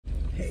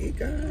Hey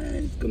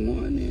guys, good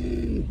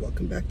morning.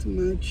 Welcome back to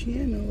my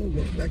channel.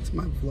 Welcome back to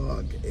my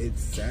vlog.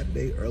 It's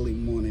Saturday early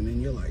morning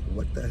and you're like,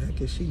 what the heck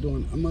is she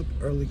doing? I'm up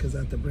early because I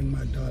have to bring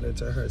my daughter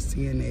to her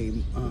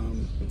CNA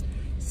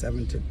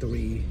 7 to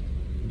 3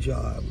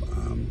 job.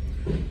 I'm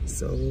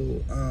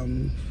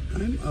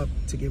up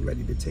to get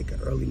ready to take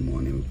an early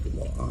morning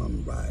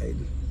ride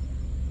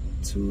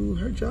to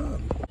her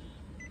job.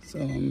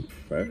 So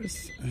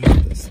first I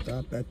have to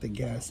stop at the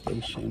gas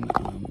station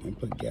and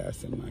put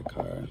gas in my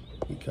car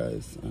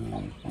because,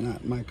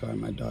 not my car,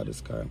 my daughter's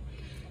car.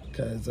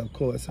 Because of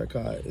course her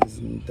car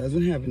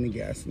doesn't have any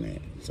gas in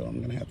it. So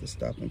I'm gonna have to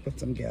stop and put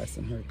some gas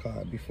in her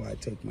car before I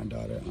take my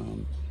daughter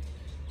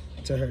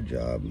to her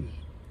job.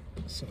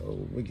 So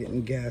we're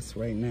getting gas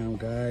right now,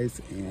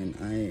 guys, and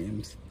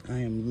I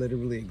am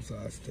literally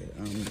exhausted.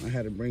 I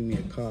had to bring me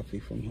a coffee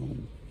from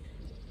home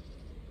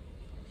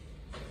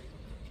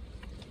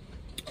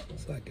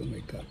so I can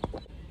wake up.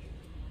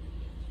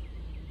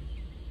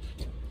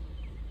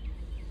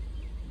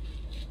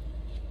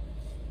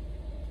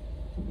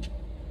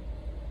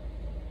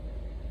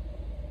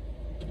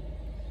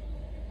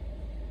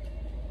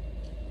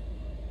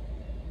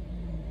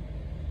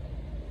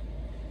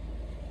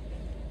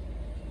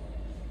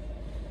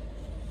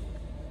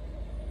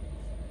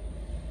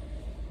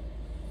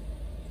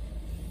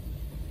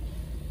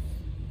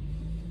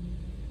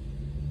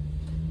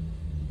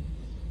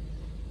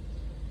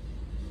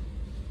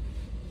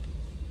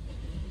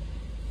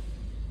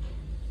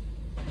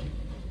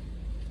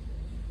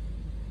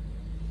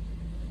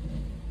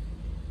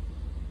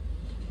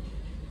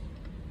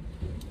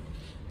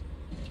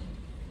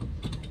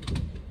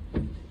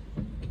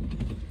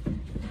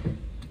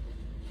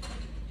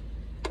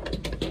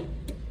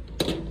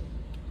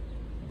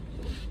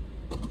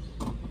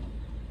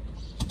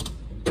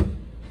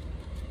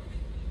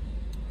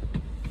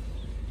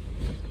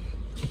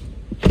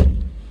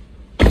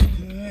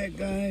 Alright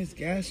guys,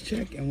 gas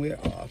check and we're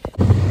off.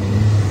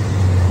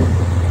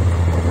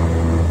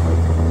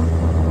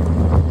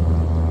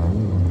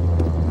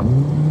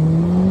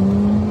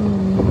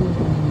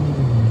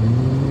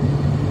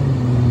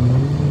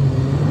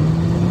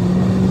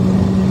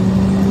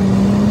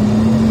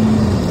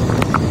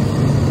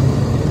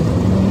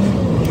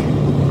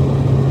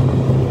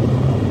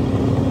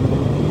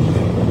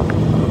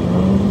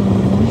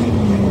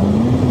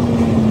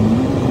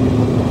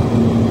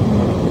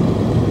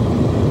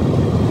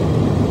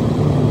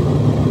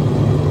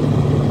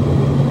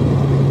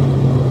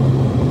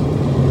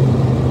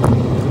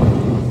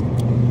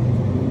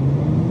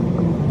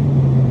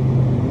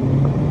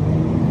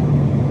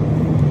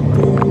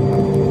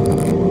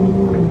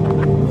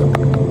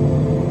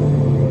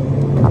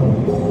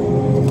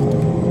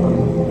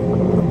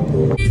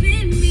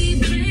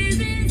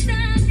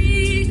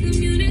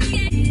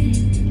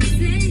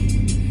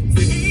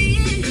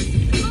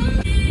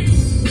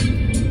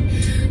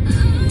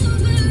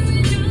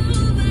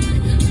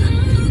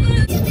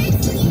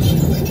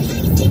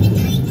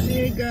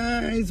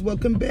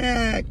 Welcome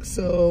back.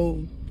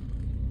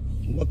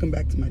 Welcome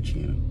back to my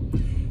channel.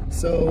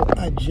 So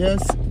I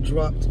just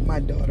dropped my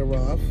daughter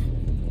off.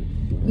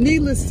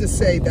 Needless to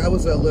say, that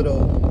was a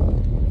little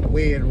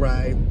weird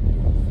ride,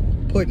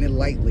 putting it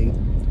lightly.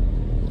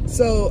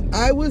 So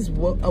I was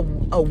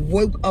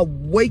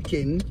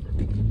awakened.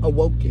 I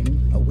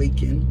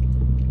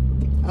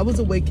was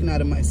awakened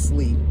out of my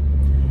sleep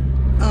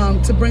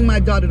to bring my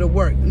daughter to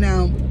work.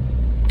 Now,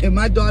 if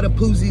my daughter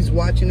Poozie's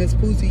watching this,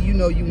 Poozie, you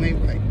know you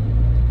ain't right.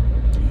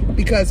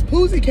 Because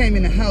Poozie came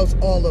in the house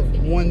all of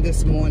 1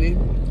 this morning,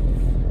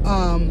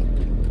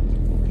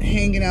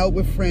 hanging out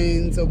with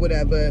friends or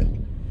whatever.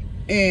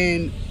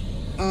 And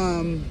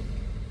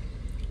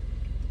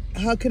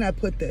how can I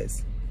put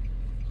this?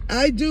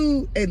 I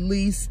do at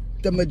least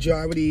the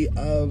majority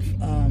of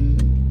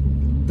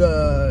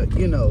the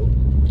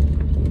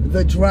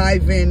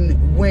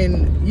driving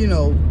when,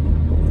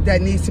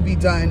 that needs to be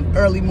done,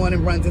 early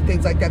morning runs and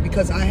things like that,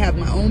 because I have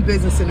my own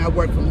business and I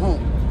work from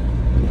home.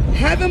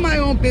 Having my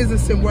own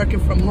business and working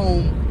from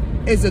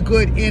home is a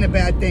good and a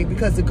bad thing,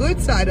 because the good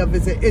side of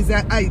it is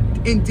that I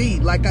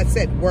indeed, like I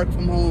said, work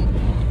from home.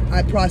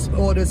 I process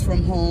orders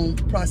from home,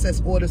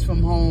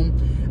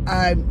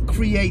 I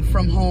create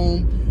from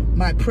home.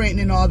 My printing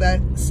and all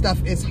that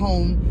stuff is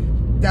home.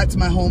 That's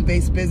my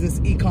home-based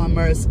business,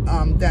 e-commerce,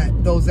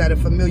 those that are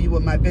familiar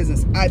with my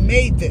business. I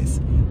made this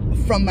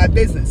from my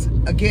business,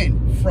 again,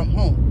 from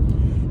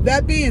home.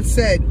 That being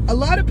said, a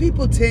lot of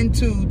people tend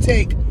to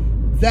take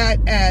that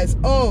as,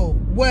 oh,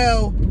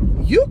 well,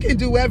 you can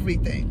do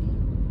everything.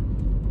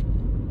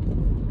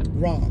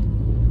 Wrong.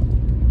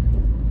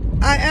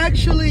 I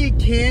actually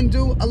can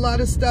do a lot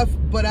of stuff,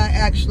 but I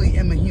actually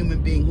am a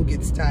human being who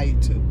gets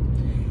tired too.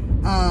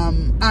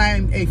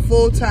 I'm a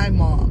full-time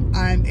mom.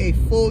 I'm a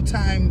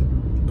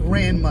full-time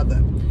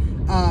grandmother.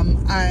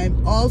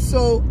 I'm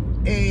also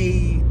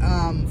a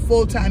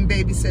full-time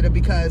babysitter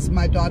because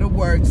my daughter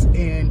works,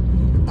 and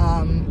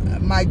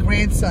my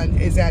grandson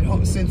is at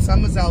home. Since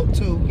summer's out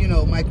too,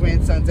 my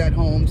grandson's at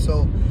home,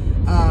 so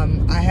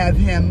I have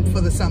him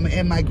for the summer,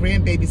 and my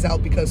grandbaby's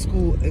out because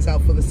school is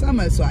out for the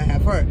summer, so I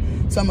have her.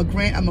 So I'm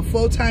a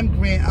full-time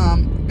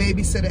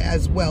babysitter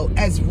as well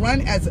as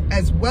run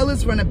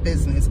a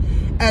business,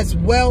 as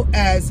well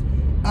as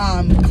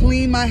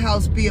clean my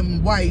house, be a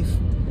wife.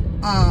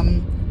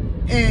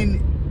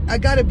 And I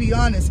gotta be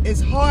honest,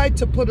 it's hard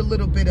to put a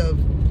little bit of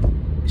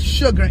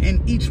sugar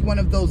in each one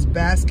of those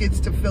baskets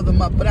to fill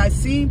them up, but I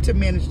seem to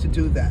manage to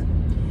do that.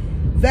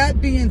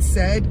 That being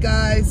said,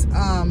 guys,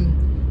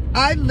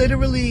 I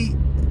literally,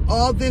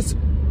 all this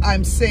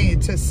I'm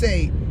saying to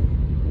say,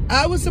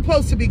 I was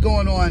supposed to be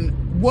going on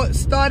what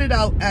started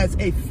out as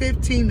a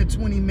 15 to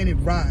 20 minute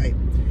ride,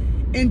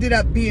 ended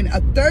up being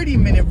a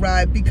 30-minute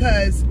ride,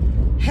 because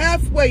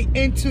halfway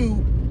into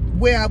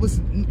where I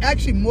was,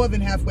 actually more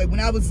than halfway, when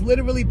I was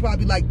literally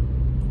probably like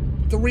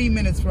 3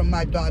 minutes from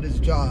my daughter's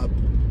job,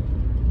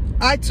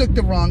 I took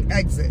the wrong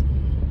exit.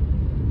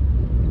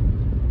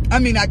 I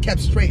mean, I kept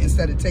straight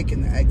instead of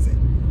taking the exit.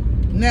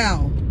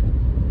 Now,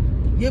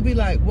 you'll be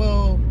like,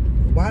 well,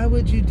 why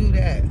would you do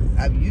that?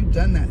 Have you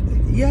done that?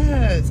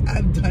 Yes,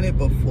 I've done it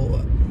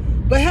before.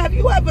 But have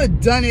you ever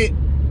done it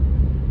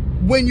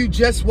when you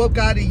just woke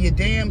out of your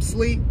damn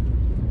sleep?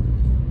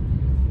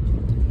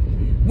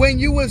 When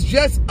you was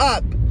just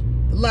up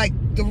like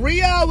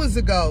 3 hours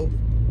ago,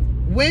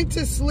 went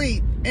to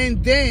sleep,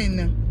 and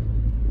then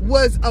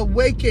was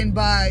awakened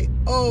by,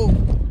 oh,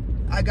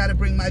 I got to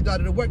bring my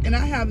daughter to work. And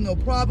I have no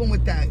problem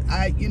with that.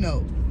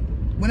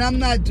 When I'm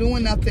not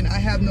doing nothing, I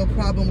have no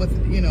problem with,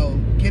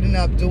 getting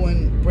up,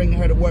 bringing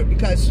her to work,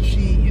 because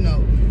she,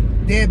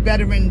 they're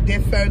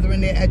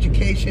furthering their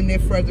education, they're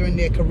furthering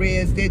their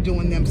careers, they're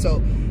doing them.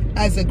 So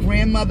as a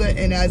grandmother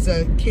and as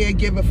a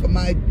caregiver for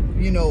my,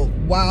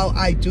 while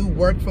I do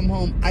work from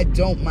home, I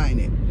don't mind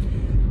it.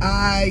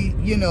 I,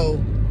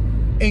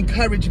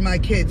 encourage my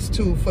kids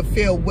to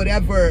fulfill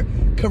whatever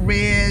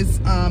careers,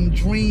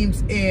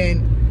 dreams,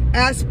 and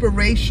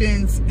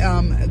aspirations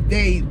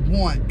they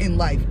want in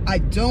life. I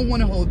don't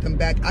want to hold them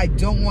back. I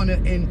don't want to,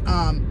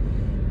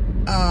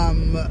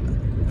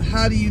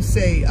 how do you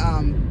say,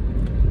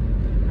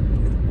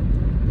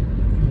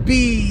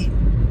 be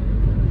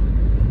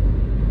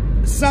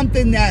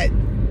something that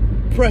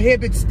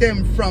prohibits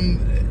them from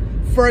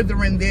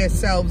furthering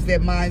themselves, their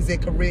minds, their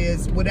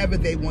careers, whatever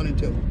they want to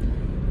do.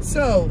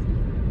 So,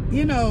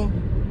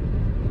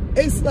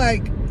 it's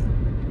like,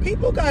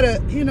 people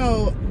gotta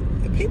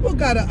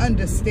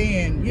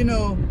understand,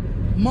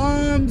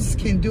 moms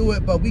can do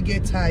it, but we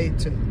get tired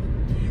too.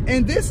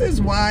 And this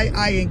is why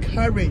I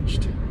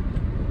encouraged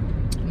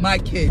my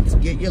kids,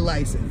 get your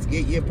license,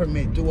 get your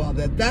permit, do all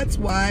that. That's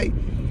why,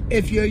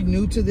 if you're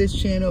new to this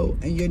channel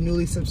and you're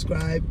newly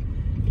subscribed,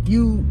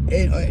 you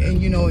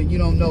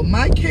don't know,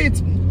 my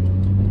kids,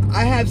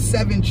 I have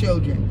 7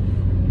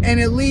 children,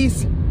 and at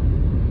least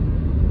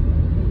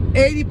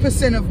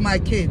 80% of my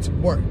kids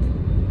work,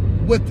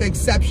 with the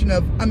exception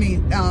of,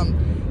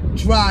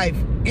 drive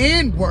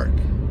and work.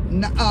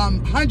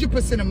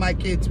 100% of my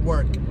kids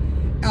work.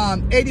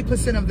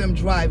 80% of them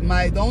drive.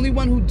 The only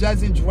one who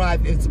doesn't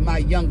drive is my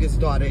youngest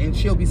daughter, and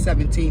she'll be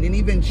 17. And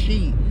even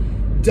she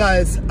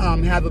does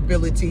have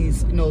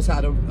abilities, knows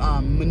how to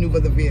maneuver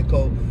the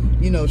vehicle.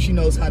 She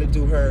knows how to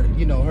do her,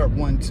 her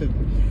 1-2.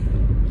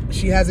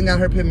 She hasn't got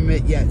her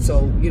permit yet,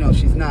 so,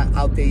 she's not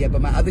out there yet.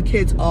 But my other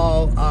kids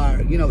all are,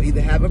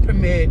 either have a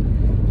permit,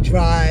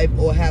 drive,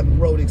 or have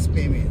road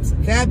experience.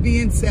 That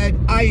being said,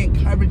 I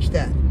encourage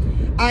that.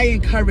 I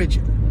encourage,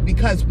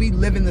 because we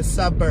live in the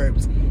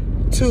suburbs,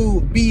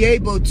 to be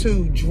able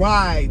to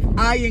drive.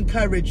 I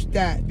encourage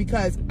that,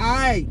 because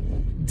I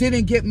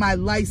didn't get my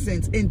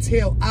license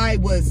until I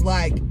was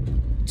like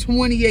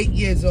 28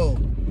 years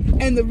old.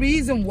 And the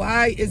reason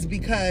why is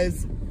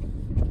because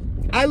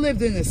I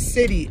lived in the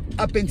city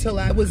up until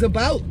I was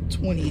about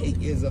 28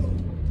 years old.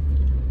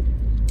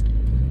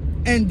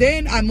 And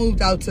then I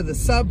moved out to the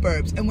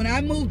suburbs. And when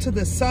I moved to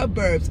the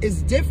suburbs,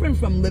 it's different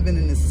from living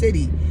in the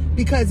city.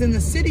 Because in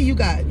the city, you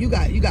got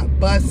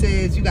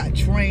buses, you got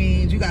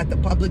trains, you got the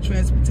public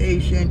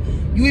transportation,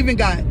 you even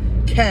got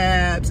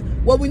cabs.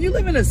 Well, when you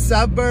live in the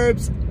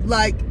suburbs,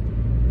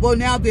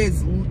 now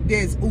there's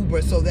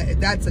Uber, so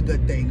that's a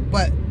good thing.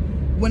 But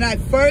when I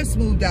first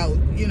moved out,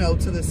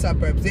 to the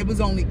suburbs, there was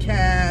only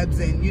cabs,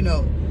 and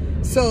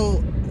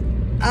so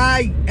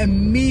I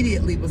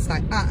immediately was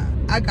like,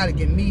 I gotta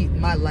get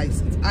my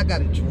license. I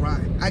gotta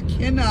drive. I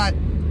cannot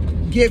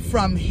get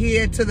from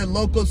here to the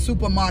local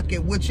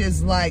supermarket, which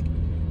is like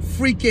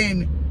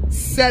freaking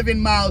 7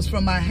 miles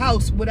from my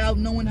house, without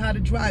knowing how to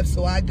drive.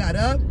 So I got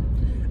up.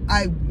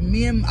 I'll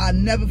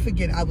never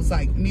forget. I was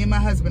like, me and my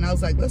husband, I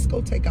was like, let's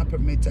go take our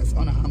permit test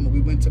on a Hummer.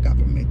 We went and took our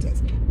permit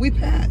test. We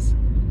passed.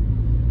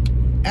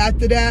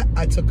 After that,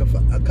 I took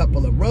a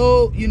couple of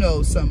road,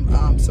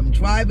 some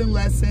driving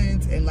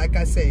lessons. And like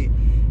I say,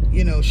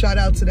 shout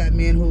out to that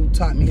man who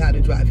taught me how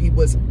to drive. He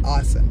was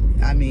awesome.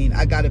 I mean,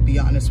 I got to be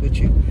honest with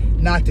you.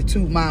 Not to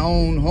toot my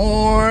own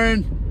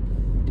horn.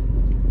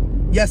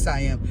 Yes,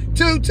 I am.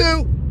 Toot,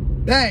 toot,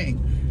 bang.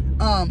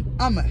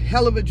 I'm a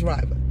hell of a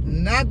driver.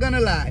 Not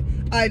gonna lie.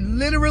 I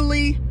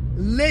literally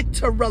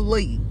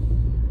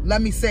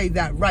Let me say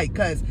that right,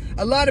 because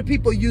a lot of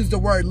people use the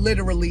word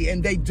literally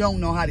and they don't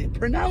know how to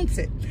pronounce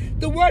it.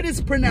 The word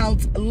is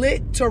pronounced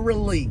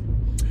literally.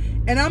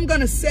 And I'm going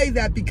to say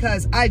that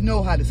because I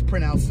know how to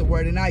pronounce the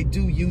word, and I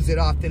do use it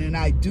often, and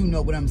I do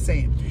know what I'm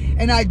saying.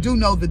 And I do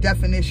know the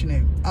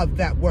definition of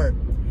that word.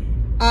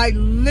 I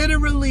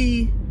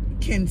literally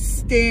can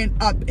stand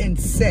up and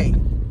say,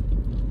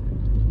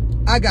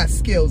 I got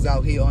skills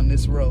out here on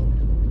this road.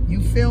 You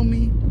feel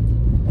me?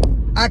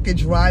 I could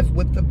drive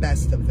with the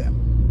best of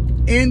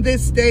them. In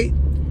this state,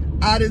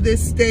 out of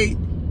this state,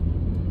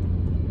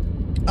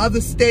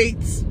 other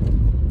states,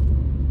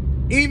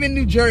 even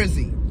New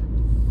Jersey.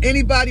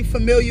 Anybody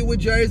familiar with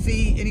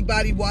Jersey?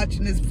 Anybody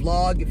watching this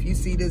vlog? If you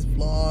see this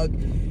vlog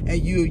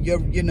and you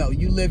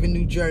live in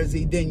New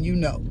Jersey, then you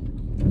know.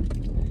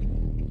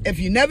 If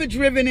you've never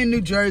driven in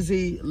New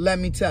Jersey, let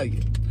me tell you.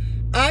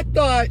 I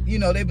thought, they'd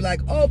be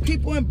like, oh,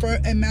 people in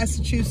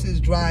Massachusetts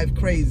drive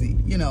crazy.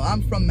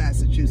 I'm from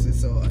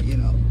Massachusetts, so,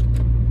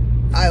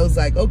 I was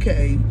like,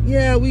 okay,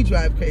 yeah, we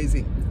drive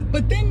crazy.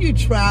 But then you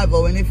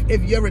travel, and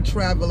if you're a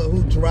traveler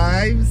who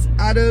drives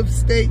out of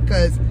state,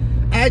 because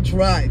I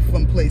drive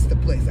from place to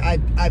place.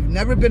 I've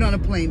never been on a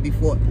plane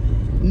before.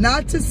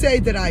 Not to say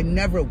that I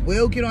never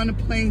will get on a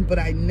plane, but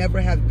I never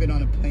have been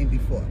on a plane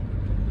before.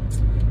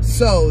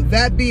 So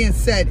that being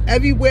said,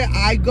 everywhere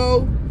I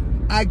go,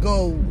 I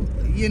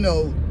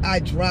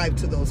drive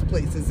to those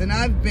places. And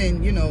I've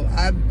been,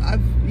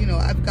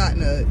 I've gotten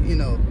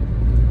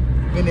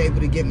been able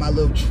to get my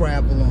little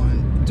travel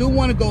on. Do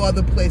want to go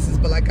other places,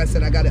 but like I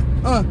said, I gotta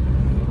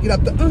get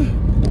up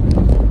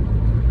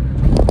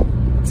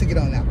to get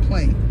on that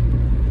plane.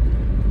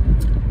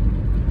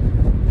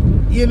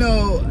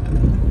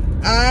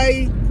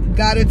 I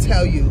gotta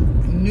tell you,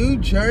 New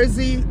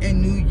Jersey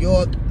and New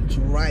York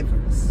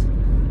drivers,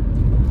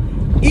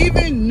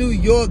 even New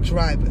York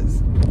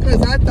drivers,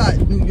 because I thought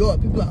New York,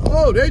 people are like,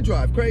 oh, they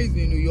drive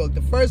crazy in New York.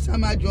 The first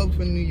time I drove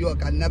from New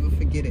York, I never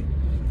forget it.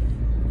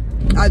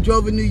 I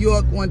drove in New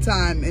York one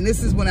time, and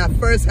this is when I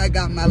first had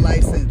got my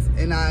license,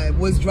 and I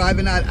was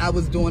driving out, I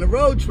was doing a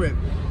road trip,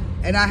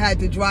 and I had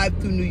to drive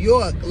through New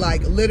York,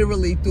 like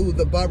literally through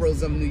the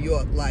boroughs of New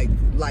York, like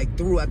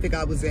through, I think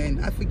I was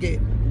in, I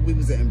forget, we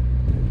was in,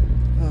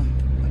 I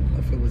don't know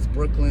if it was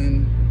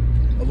Brooklyn,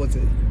 or was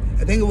it,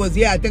 I think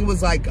it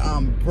was like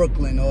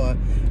Brooklyn, or,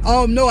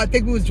 oh no, I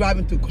think we was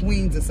driving through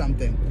Queens or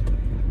something.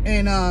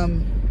 And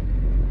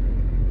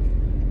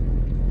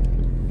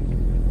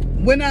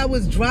when I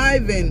was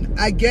driving,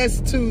 I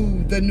guess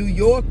to the New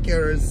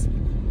Yorkers'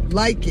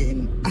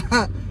 liking,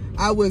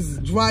 I was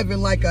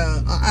driving like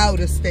a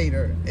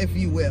out-of-stater, if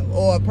you will,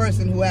 or a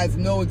person who has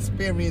no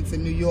experience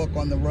in New York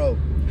on the road.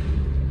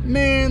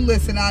 Man,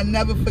 listen, I'll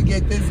never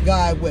forget this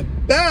guy with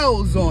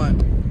bells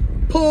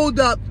on, pulled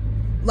up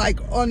like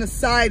on the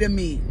side of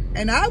me.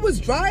 And I was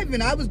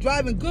driving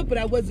good, but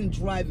I wasn't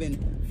driving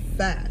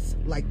fast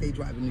like they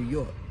drive in New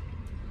York.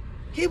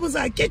 He was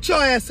like, get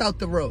your ass out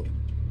the road.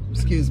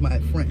 Excuse my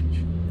French.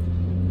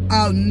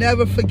 I'll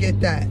never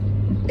forget that.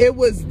 It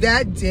was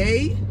that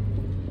day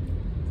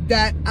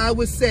that I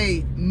would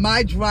say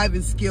my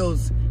driving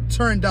skills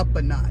turned up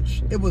a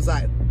notch. It was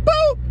like,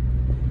 boop!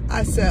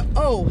 I said,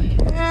 oh,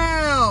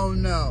 hell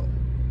no.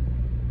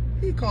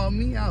 He called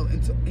me out.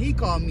 He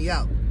called me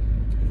out.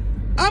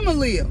 I'm a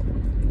Leo.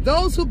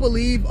 Those who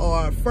believe or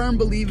are firm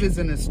believers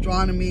in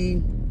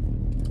astrology,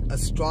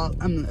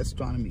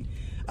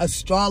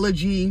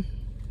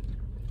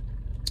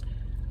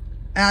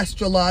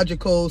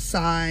 astrological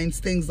signs,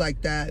 things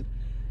like that.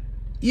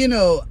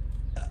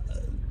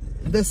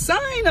 The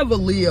sign of a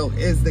Leo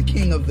is the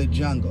king of the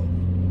jungle.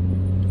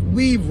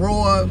 We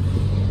roar,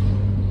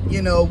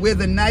 we're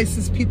the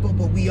nicest people,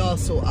 but we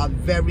also are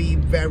very,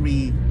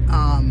 very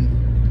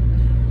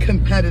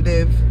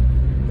competitive,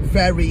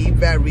 very,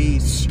 very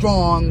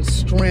strong-minded.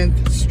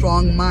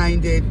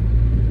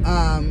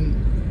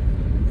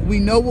 We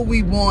know what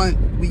we want.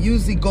 We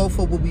usually go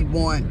for what we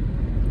want,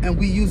 and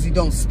we usually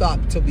don't stop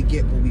till we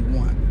get what we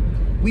want.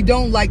 We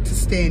don't like to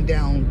stand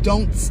down.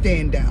 Don't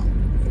stand down.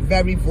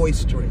 Very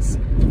boisterous.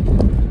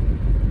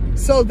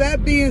 So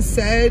that being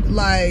said,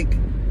 like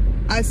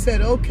I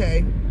said,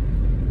 okay,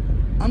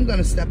 I'm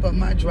gonna step up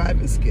my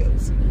driving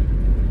skills.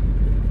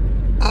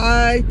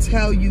 I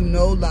tell you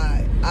no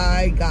lie,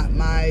 I got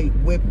my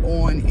whip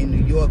on in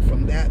New York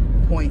from that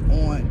point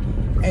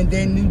on, and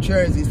then New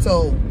Jersey.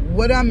 So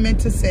what I meant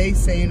to say,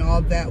 saying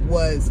all that,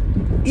 was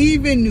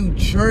even New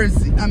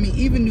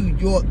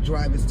York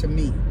drivers to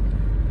me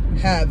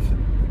have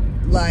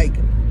like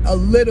a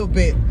little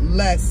bit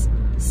less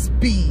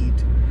speed.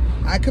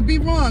 I could be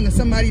wrong, and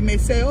somebody may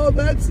say, oh,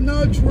 that's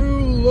not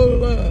true, blah,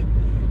 blah.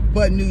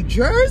 But New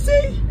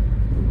Jersey,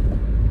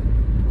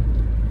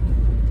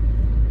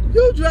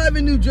 you drive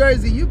in New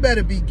Jersey, you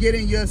better be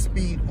getting your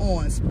speed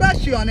on,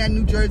 especially on that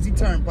New Jersey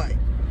Turnpike.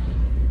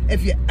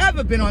 If you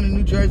ever been on a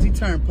New Jersey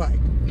Turnpike,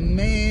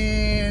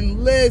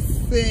 man,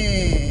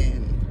 listen,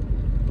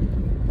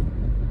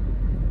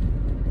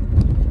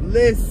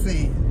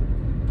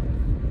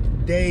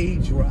 they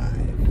drive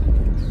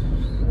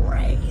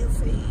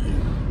crazy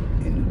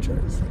in New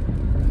Jersey.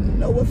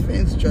 No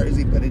offense,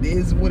 Jersey, but it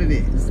is what it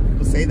is.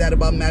 People say that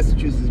about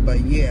Massachusetts,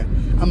 but yeah,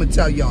 I'm gonna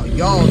tell y'all,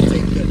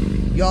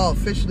 y'all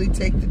officially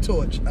take the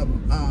torch of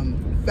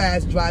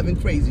fast driving,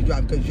 crazy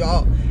driving, cause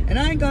y'all, and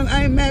I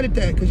ain't mad at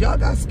that, cause y'all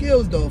got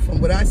skills though,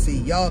 from what I see.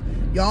 Y'all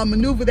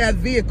maneuver that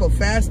vehicle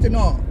fast and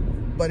all,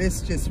 but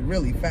it's just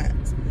really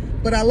fast.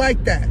 But I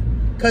like that,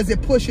 cause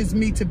it pushes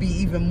me to be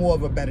even more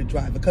of a better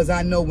driver, cause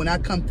I know when I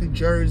come to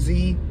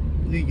Jersey,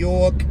 New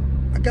York,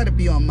 I gotta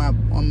be on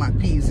my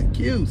P's and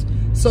Q's.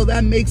 So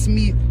that makes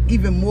me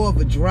even more of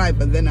a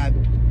driver than I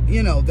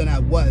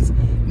was.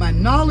 My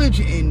knowledge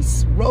and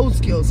road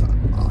skills are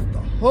off the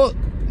hook,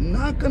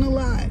 not gonna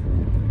lie.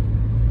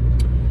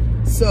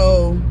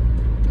 So,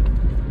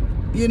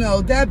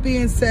 that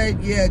being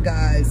said, yeah,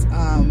 guys,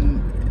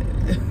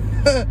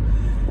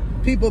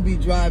 people be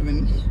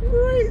driving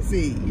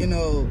crazy,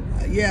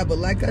 yeah, but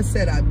like I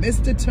said, I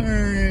missed a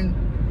turn.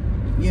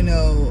 I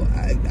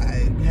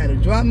had to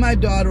drop my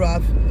daughter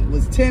off. It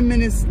was 10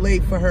 minutes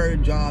late for her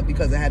job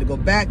because I had to go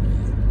back,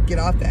 get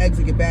off the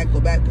exit, go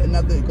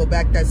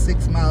back that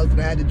 6 miles that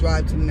I had to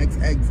drive to the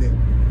next exit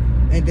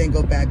and then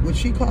go back, which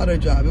she called her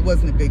job. It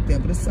wasn't a big deal,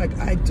 but it's like,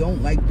 I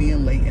don't like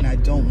being late and I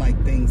don't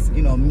like things,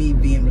 me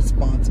being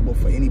responsible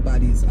for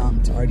anybody's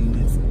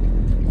tardiness.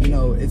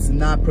 It's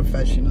not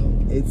professional.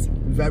 It's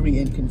very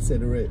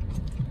inconsiderate,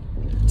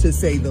 to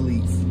say the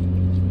least.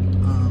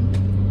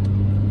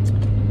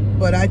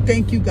 But I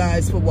thank you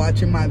guys for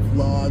watching my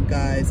vlog,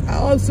 guys. I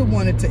also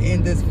wanted to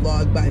end this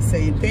vlog by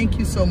saying thank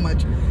you so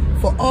much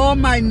for all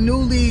my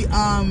newly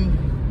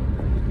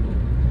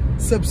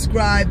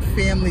subscribed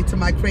family, to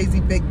my crazy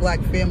big black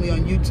family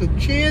on YouTube.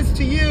 Cheers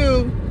to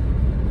you.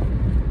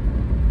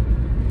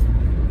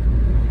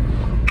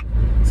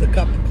 It's a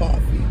cup of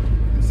coffee.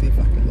 Let me see if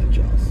I can let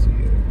y'all see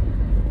it.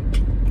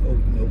 Oh,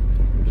 nope.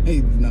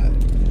 It's not.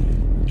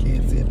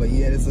 Can't see it. But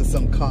yeah, this is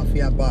some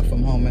coffee I bought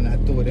from home and I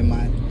threw it in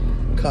my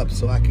cup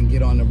so I can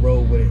get on the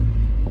road with it.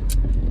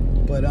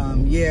 But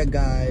yeah,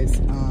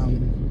 guys,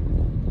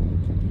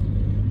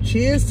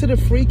 cheers to the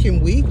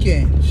freaking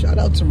weekend. Shout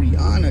out to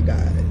Rihanna,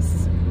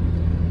 guys.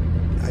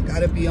 I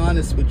gotta be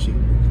honest with you,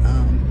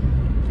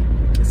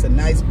 it's a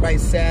nice bright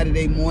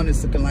Saturday morning.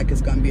 It's looking like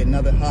it's gonna be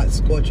another hot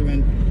scorcher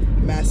in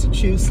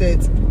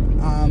Massachusetts.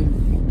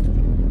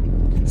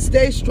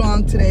 Stay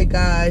strong today,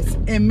 guys,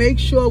 and make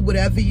sure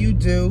whatever you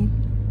do,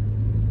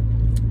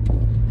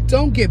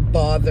 don't get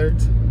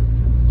bothered.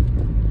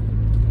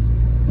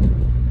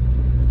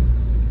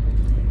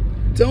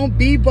 Don't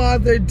be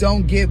bothered.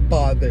 Don't get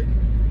bothered.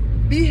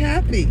 Be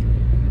happy.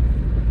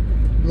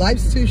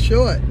 Life's too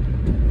short.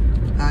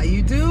 How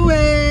you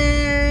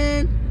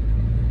doing?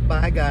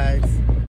 Bye, guys.